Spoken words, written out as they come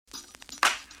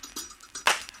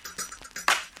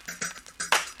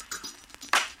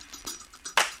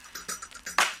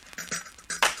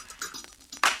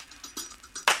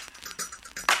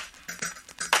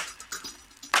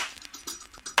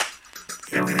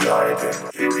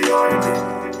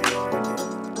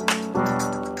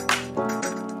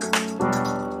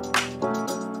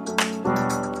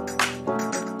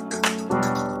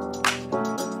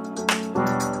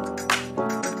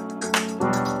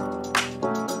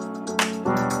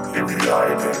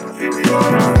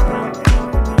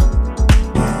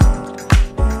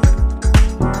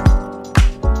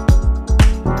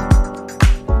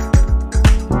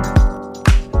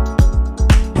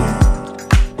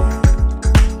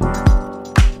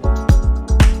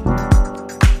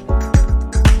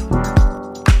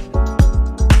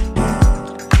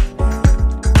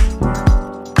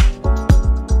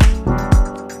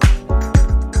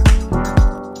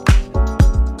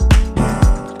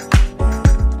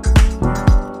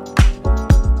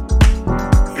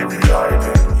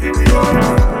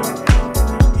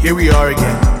Here we are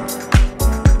again,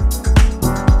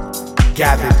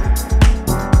 gathered.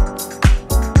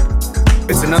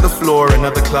 It's another floor,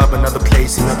 another club, another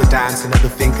place, another dance, another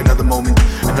think, another moment,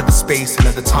 another space,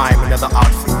 another time, another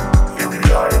outfit. Here we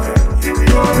are again, here we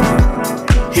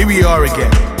are. Here we are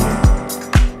again.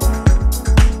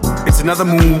 It's another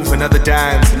move, another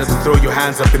dance, another throw your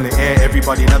hands up in the air,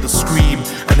 everybody, another scream,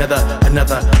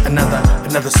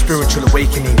 another spiritual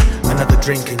awakening, another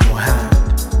drink in your hand.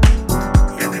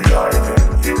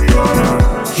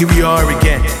 Here we are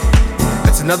again.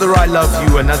 It's another I love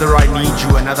you, another I need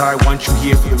you, another I want you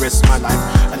here for the rest of my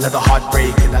life. Another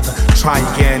heartbreak, another try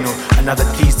again, or another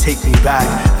please take me back.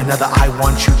 Another I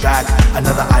want you back,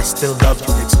 another I still love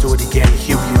you, let's do it again.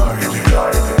 Here we are again.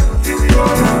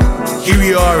 Here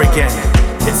we are again.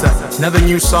 It's another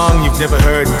new song you've never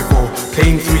heard before,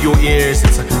 playing through your ears.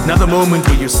 It's another moment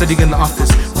where you're sitting in the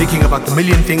office, thinking about the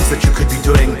million things that you could be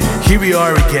doing. Here we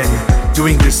are again,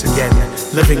 doing this again,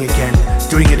 living again,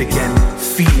 doing it again,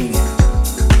 feeling it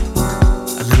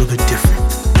a little bit different.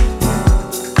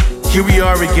 Here we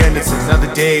are again, it's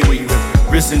another day where you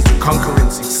have risen to conquer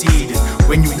and succeed. And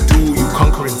when you do, you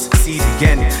conquer and succeed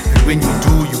again. And when you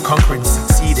do, you conquer and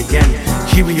succeed again.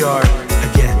 Here we are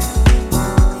again.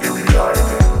 Here we are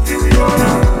again, here we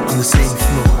are. On the same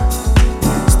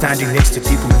floor, standing next to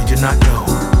people we do not know,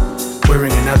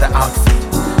 wearing another outfit,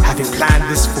 having planned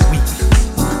this for weeks.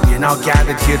 We are now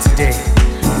gathered here today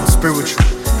for spiritual,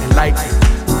 enlightening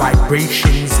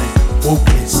vibrations and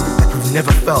wokeness that we've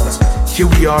never felt. Here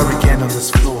we are again on this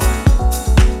floor.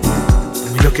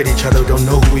 And we look at each other, we don't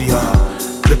know who we are.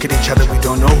 Look at each other, we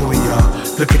don't know who we are.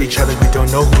 Look at each other, we don't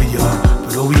know who we are.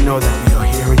 But all we know that we are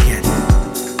here again,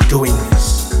 doing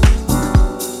this.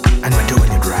 And we're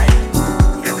doing it right.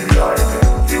 Here we are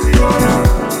again, here we are.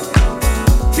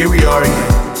 Here we are again.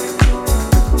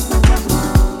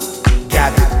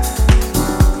 Gathered.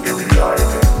 Here we are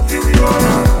again, here we are.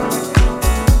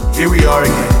 Here we are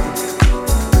again.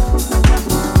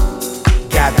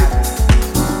 Gathered.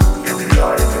 Here we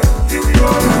are again, here we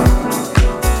are.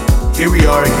 Here we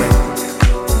are again.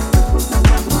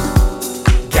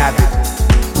 Gathered.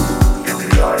 Here we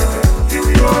are again, here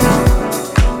we are.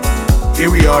 Here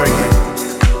we are again.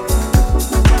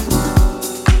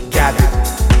 Gathered.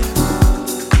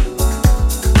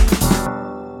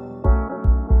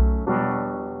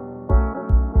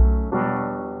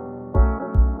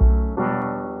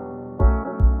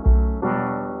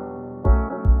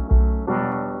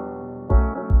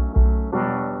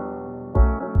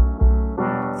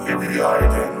 Here we are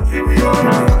again, here we are.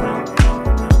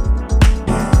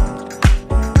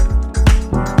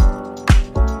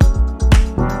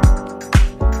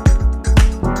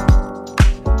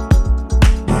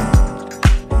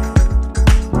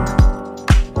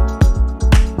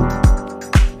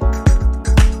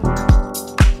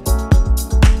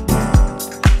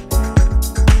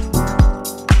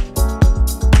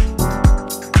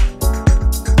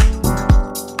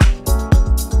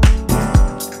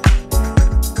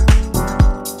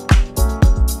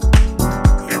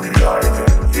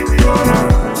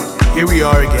 Here we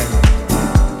are again,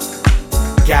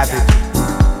 gathered.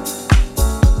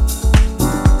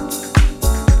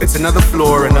 It's another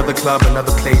floor, another club,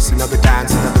 another place, another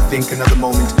dance, another think, another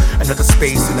moment, another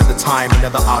space, another time,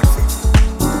 another outfit.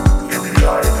 Here we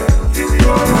are again, here we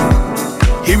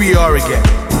are. Here we are again.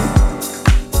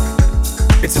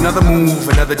 It's another move,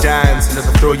 another dance,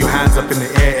 another throw your hands up in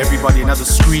the air, everybody, another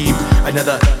scream,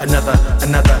 another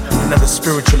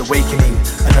spiritual awakening,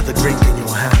 another drink in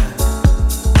your hand.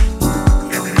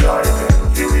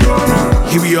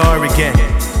 Here we are again.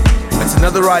 It's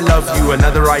another I love you,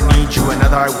 another I need you,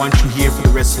 another I want you here for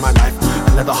the rest of my life.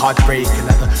 Another heartbreak,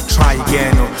 another try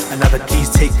again, or another please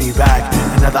take me back.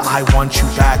 Another I want you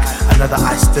back, another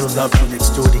I still love you, let's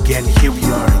do it again. Here we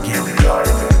are again. Here we are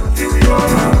again, here we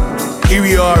are. Here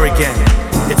we are again.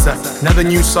 It's another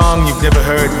new song you've never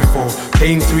heard before,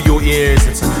 playing through your ears.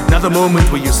 It's another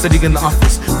moment where you're sitting in the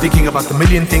office, thinking about the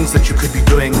million things that you could be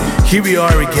doing. Here we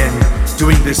are again,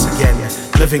 doing this again,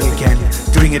 living again,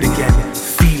 doing it again,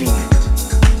 feeling it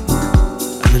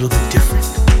a little bit different.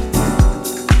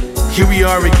 Here we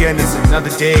are again, it's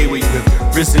another day where you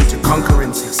have risen to conquer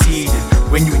and succeed. And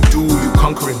when you do, you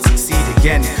conquer and succeed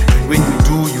again. And when you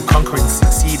do, you conquer and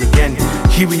succeed again.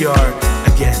 Here we are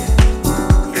again.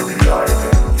 Here we are again.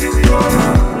 Here we are.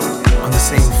 On the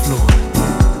same floor,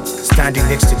 standing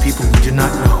next to people we do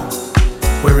not know,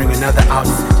 wearing another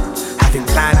outfit, having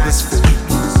planned this for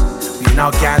weeks. We are now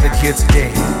gathered here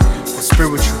today for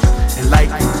spiritual,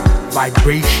 enlightened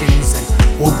vibrations and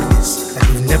wokeness that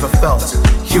we've never felt.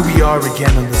 Here we are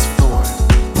again on this floor.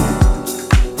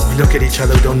 We look at each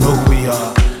other, we don't know who we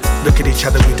are. Look at each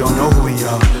other, we don't know who we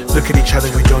are. Look at each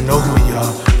other, we don't know who we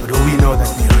are. But all we know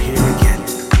that we are here again,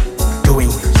 doing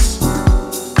this.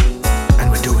 And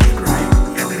we're doing it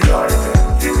right. Here we are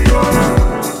again. Here we are.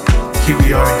 Here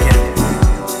we are again.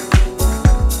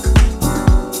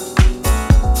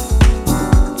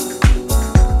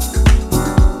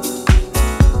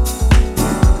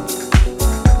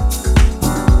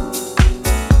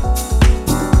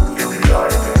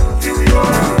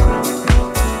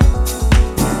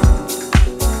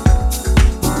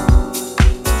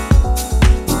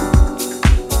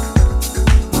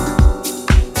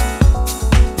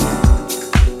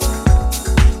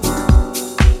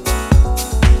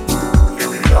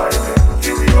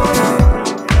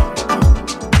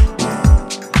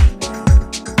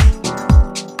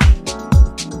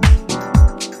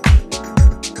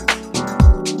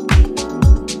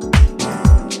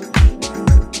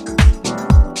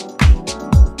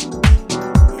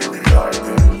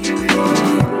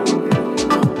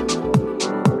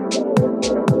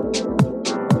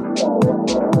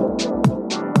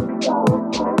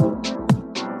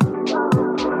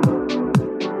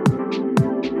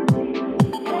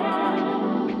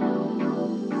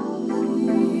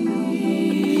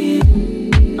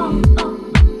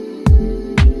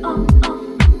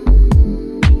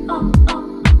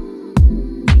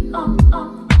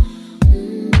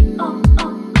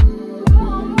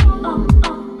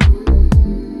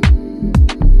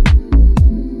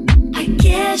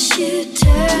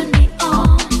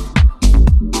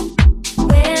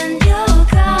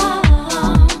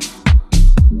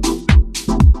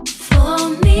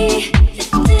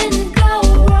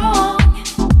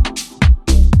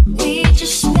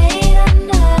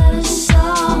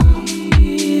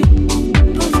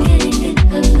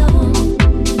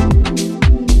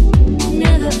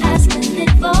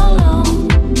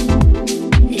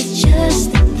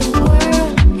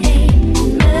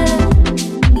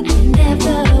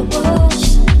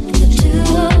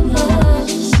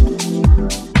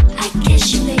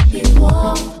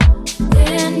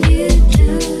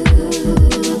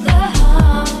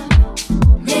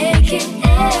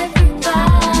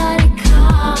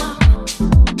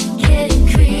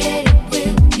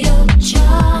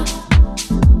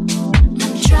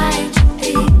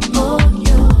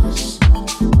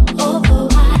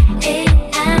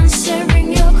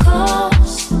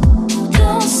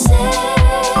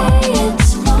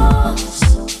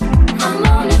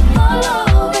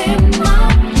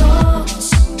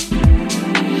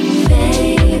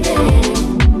 Baby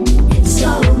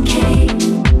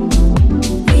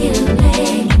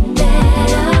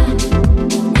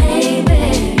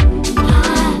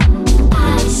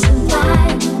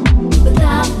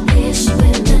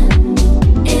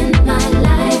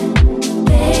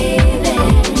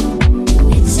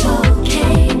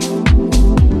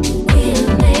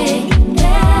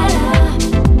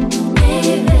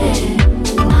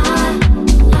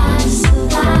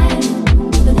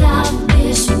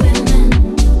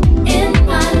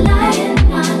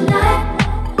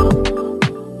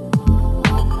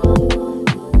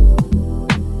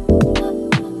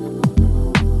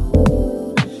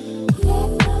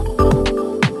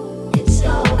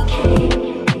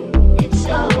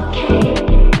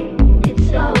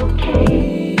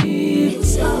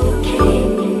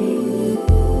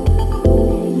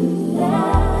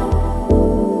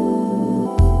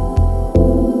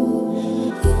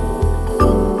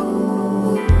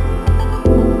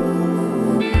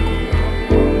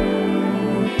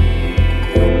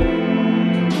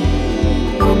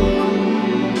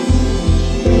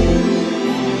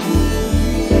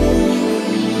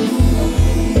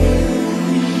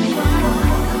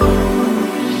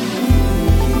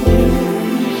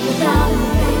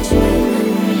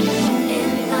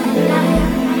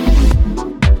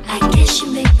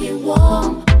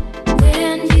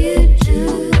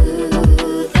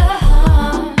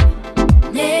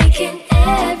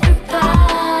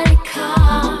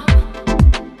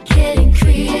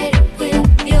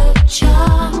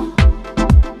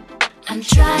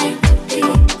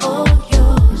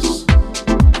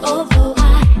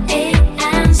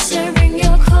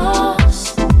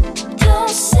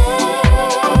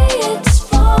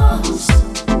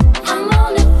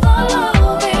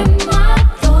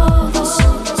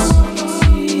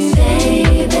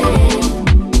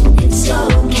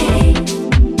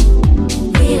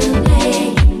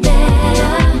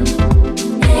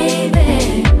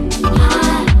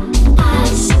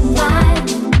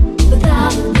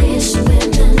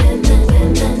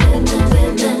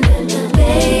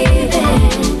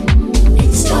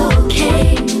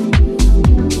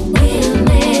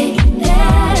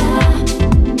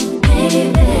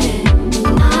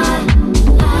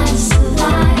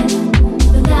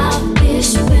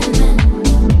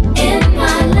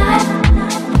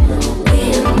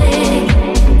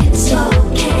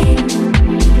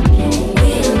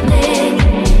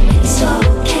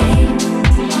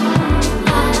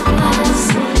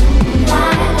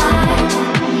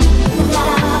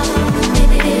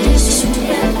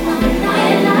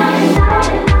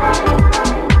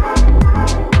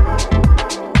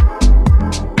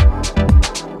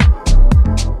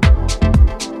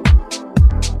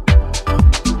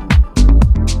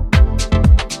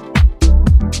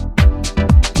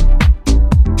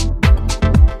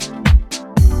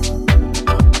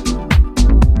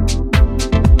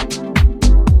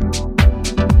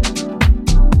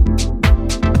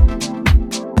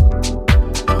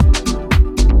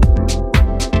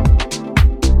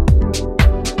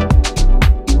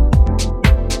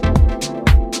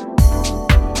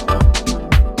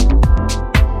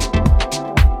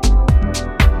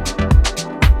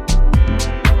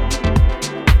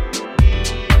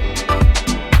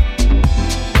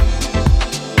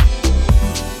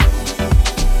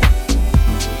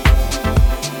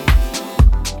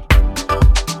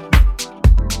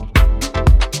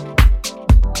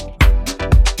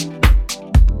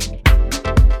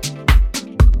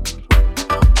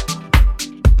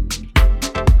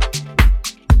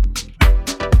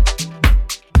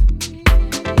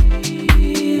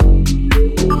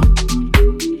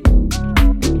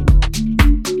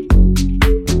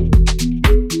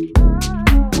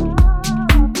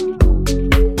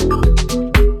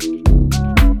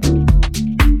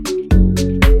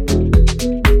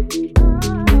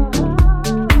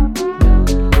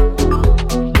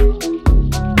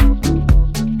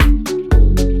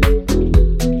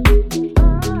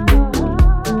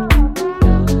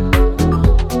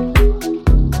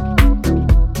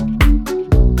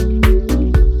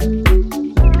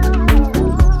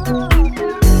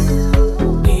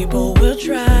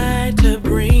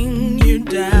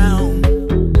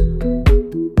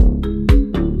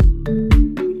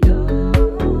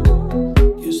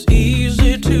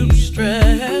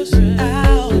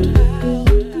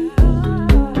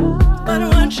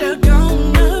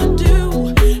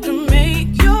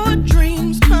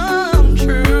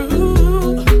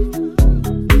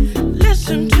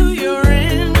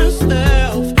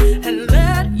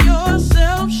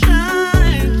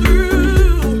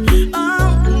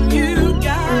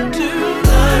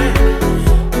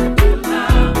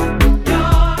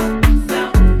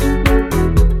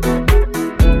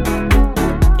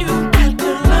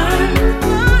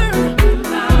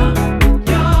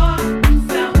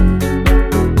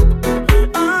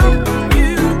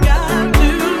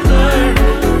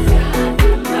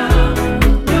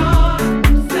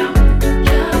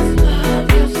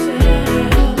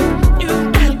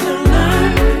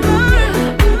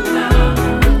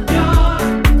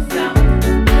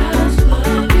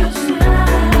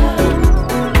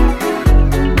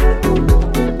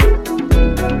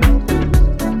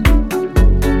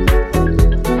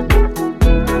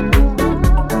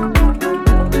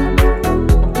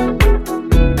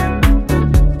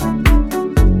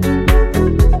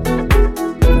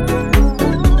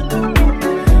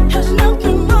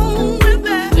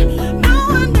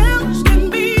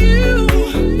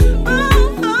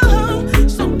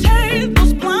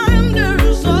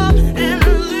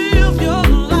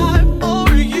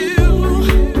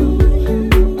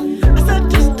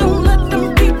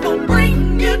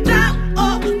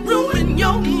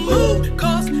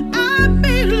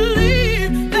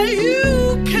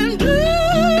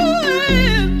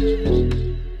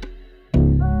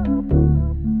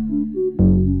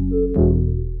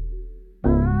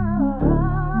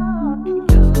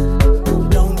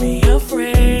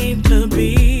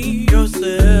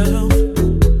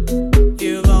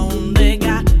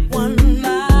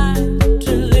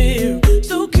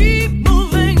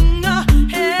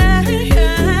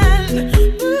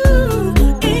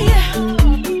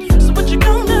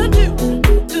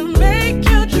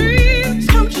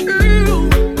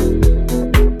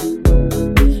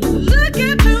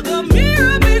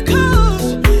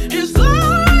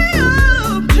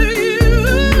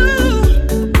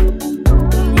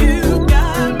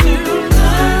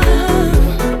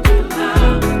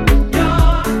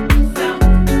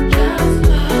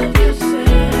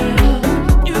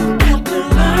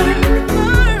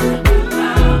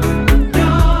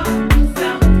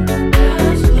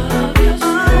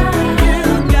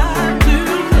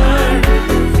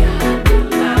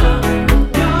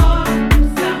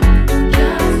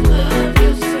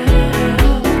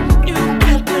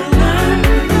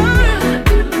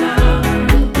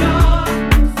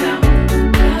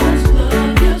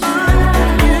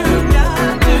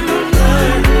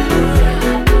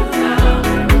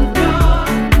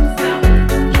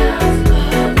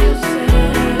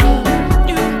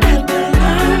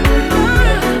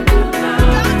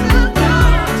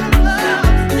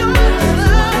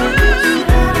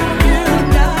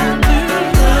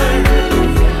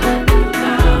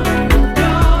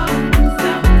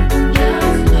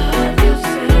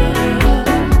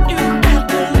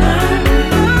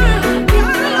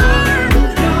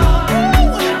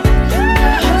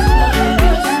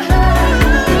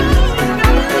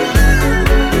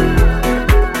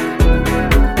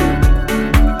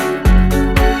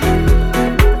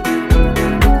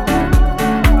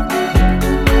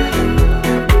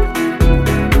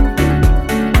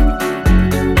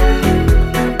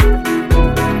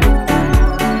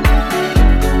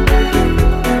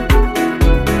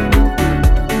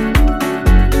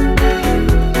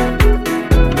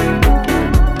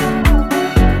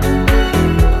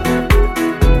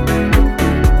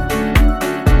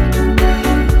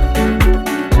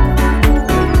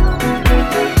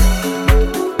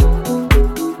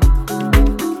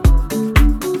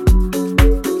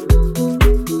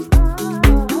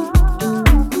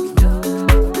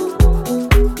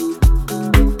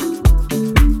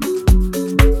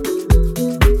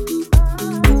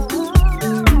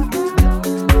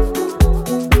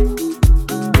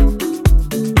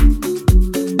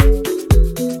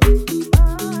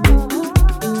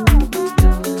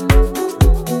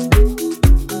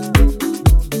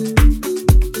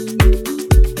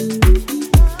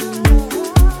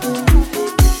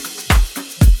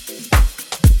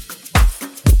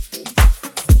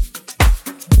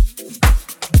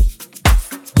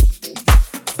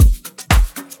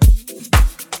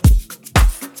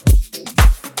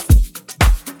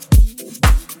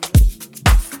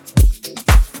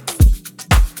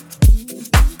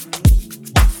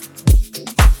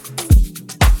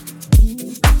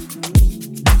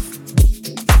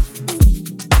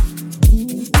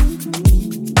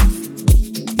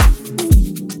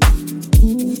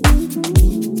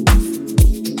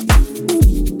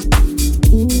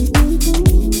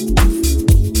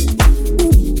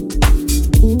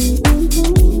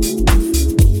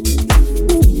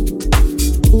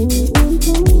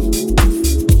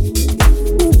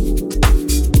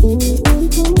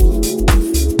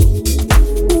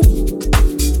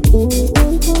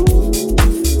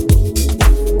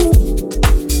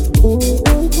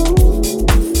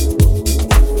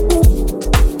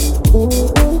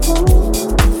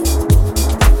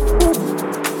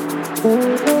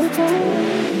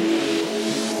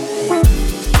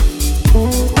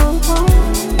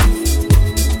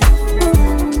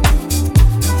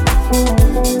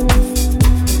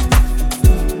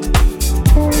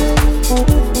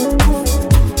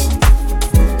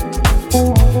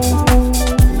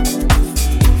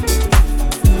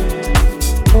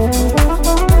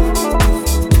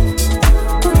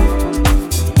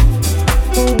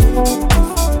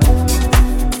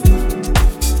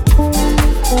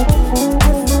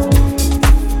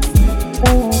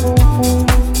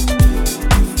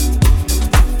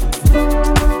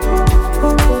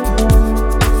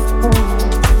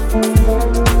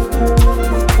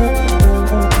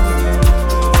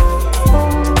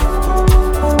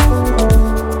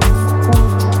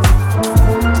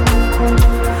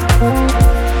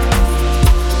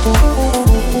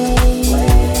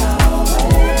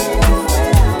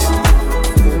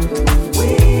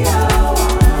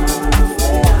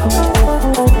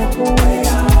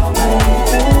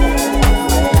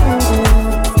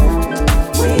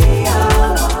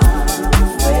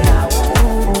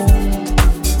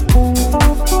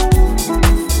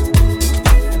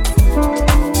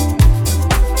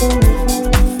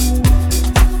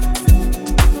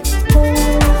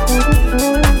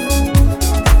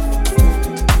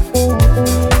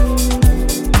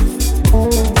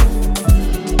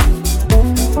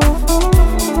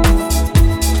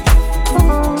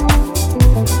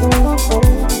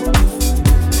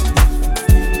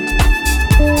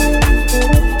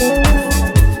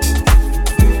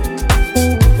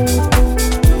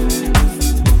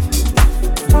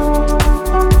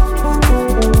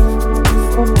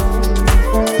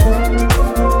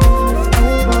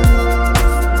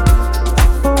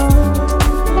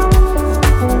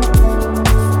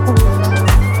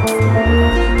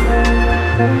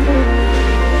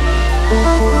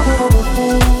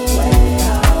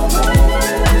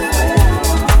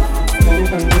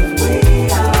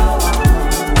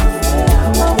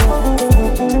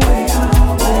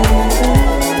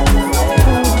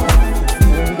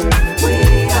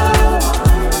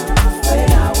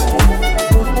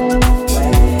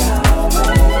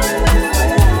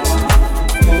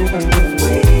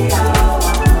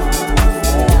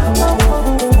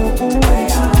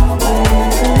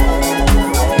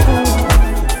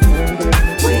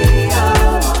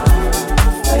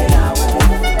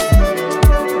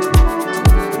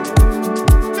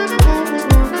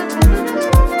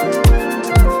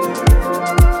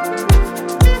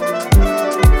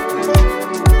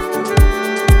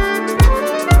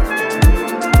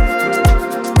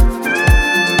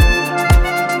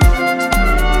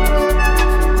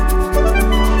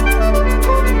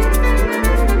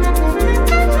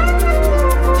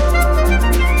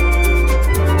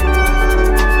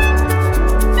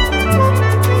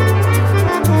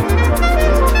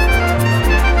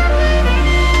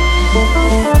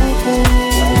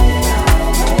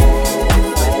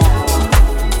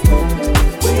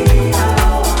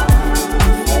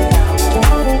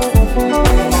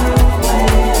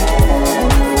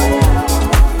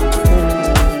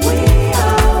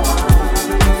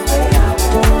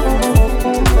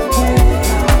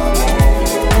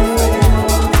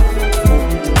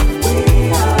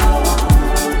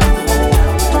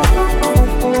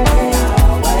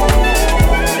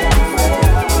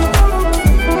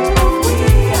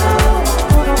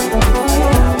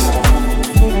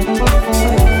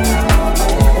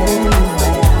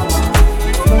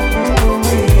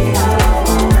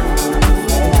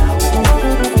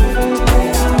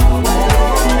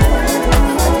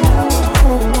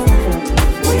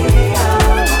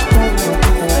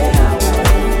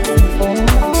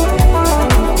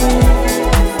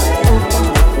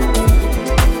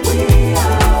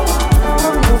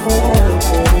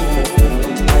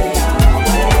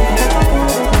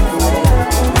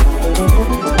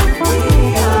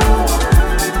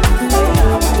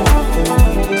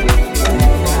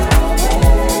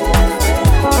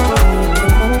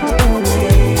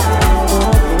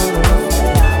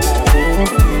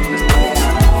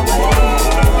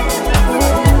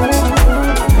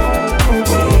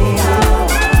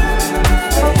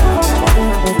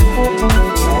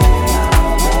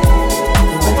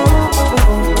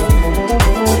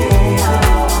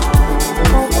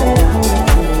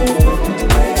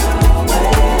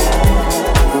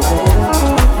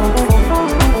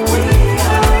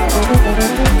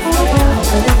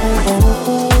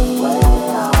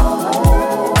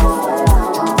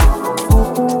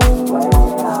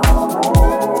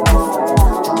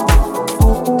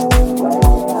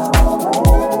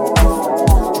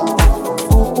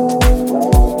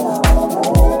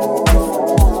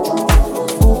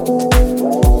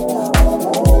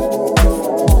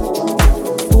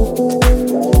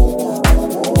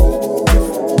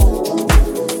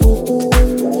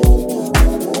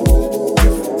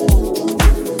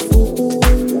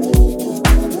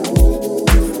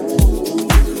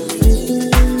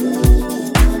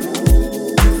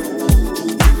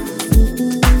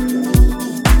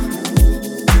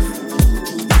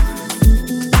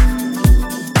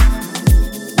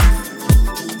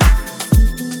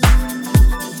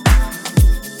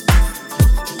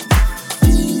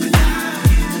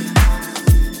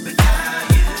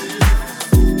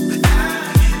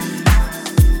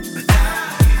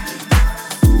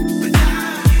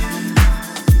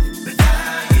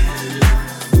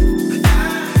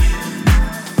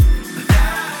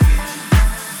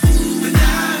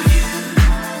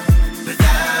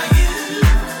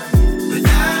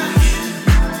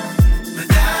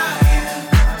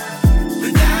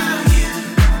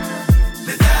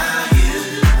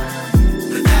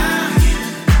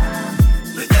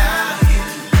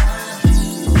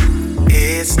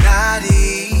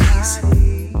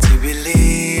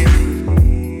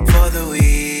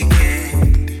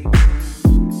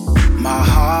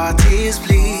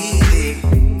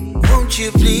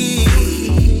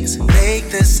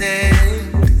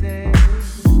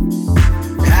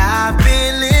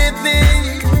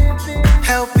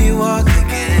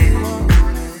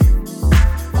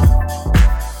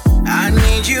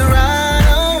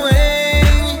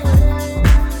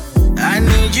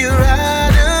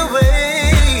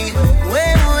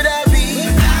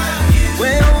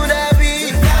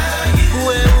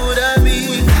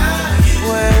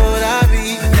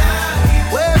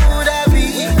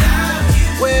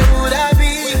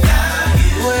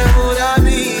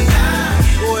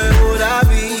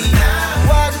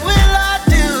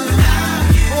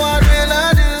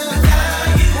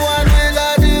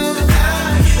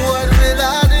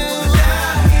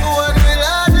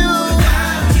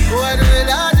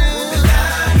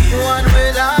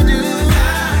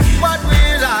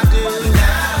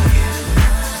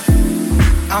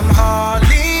I'm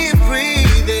hardly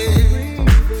breathing,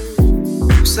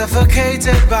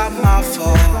 suffocated by my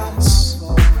faults.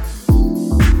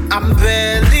 I'm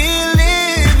barely